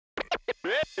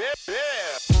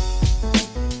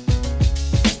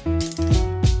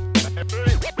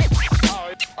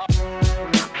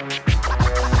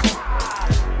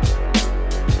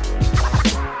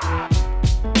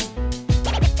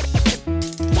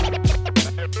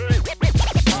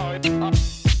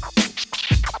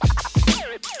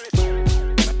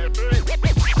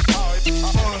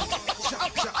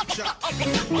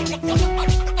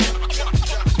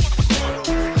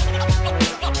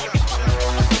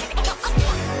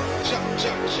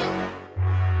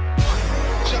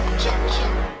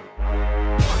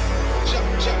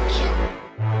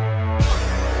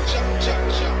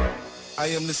I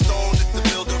am the stone that the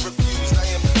builder refused. I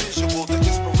am the visual, the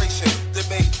inspiration that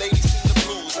made ladies sing the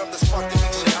blues. I'm the spark that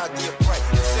makes your idea bright.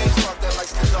 The same spark that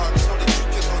lights the dark so that you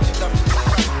can know you're nothing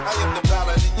right. I am the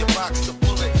ballad in your box, the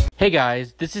bullet. Hey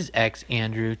guys, this is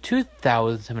Andrew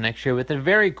 2007X here with a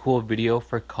very cool video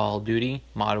for Call of Duty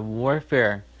Modern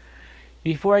Warfare.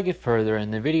 Before I get further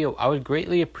in the video, I would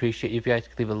greatly appreciate if you guys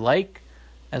could leave a like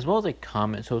as well as a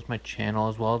comment so it's my channel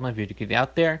as well as my video could get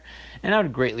out there, and I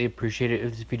would greatly appreciate it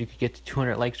if this video could get to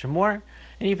 200 likes or more.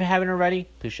 And if you haven't already,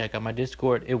 please check out my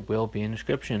Discord. It will be in the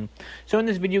description. So in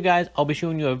this video guys, I'll be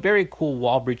showing you a very cool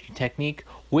wall breaching technique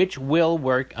which will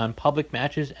work on public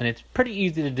matches, and it's pretty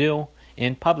easy to do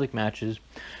in public matches.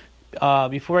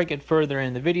 Before I get further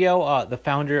in the video, the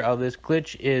founder of this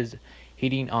glitch is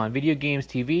Heating on Video Games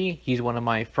TV. He's one of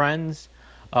my friends.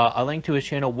 A link to his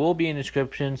channel will be in the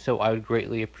description, so I would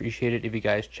greatly appreciate it if you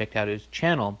guys checked out his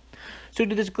channel. So to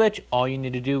do this glitch, all you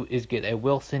need to do is get a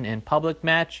Wilson in public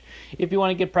match. If you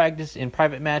want to get practice in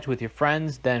private match with your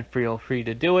friends, then feel free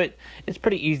to do it. It's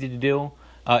pretty easy to do.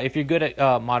 If you're good at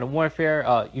Modern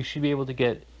Warfare, you should be able to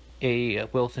get a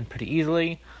Wilson pretty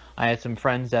easily. I had some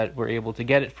friends that were able to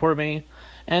get it for me,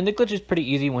 and the glitch is pretty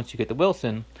easy once you get the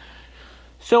Wilson.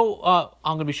 So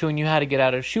I'm going to be showing you how to get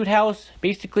out of Shoothouse.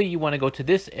 Basically, you want to go to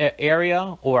this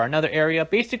area or another area.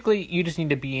 Basically, you just need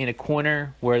to be in a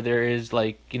corner where there is,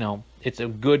 like, you know, it's a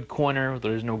good corner.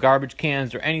 There's no garbage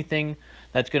cans or anything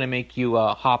that's going to make you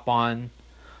hop on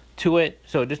to it.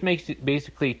 So it just makes it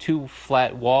basically two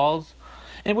flat walls.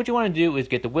 And what you want to do is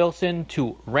get the Wilson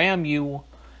to ram you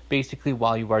basically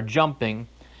while you are jumping.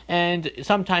 And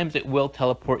sometimes it will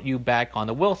teleport you back on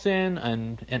the Wilson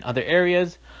and in other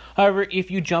areas. However,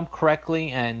 if you jump correctly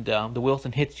and the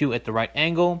Wilson hits you at the right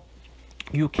angle,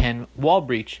 you can wall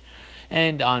breach.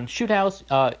 And on Shoothouse,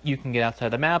 you can get outside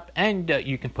the map and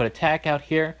you can put attack out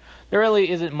here. There really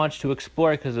isn't much to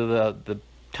explore because of the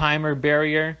timer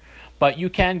barrier, but you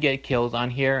can get kills on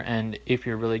here, and if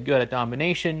you're really good at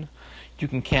domination, you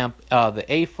can camp the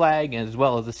A flag as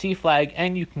well as the C flag,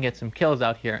 and you can get some kills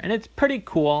out here, and it's pretty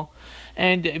cool.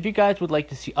 And if you guys would like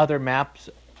to see other maps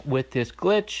with this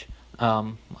glitch,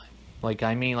 like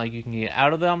you can get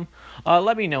out of them,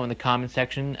 let me know in the comment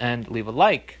section and leave a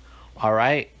like.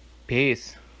 Alright,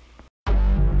 peace.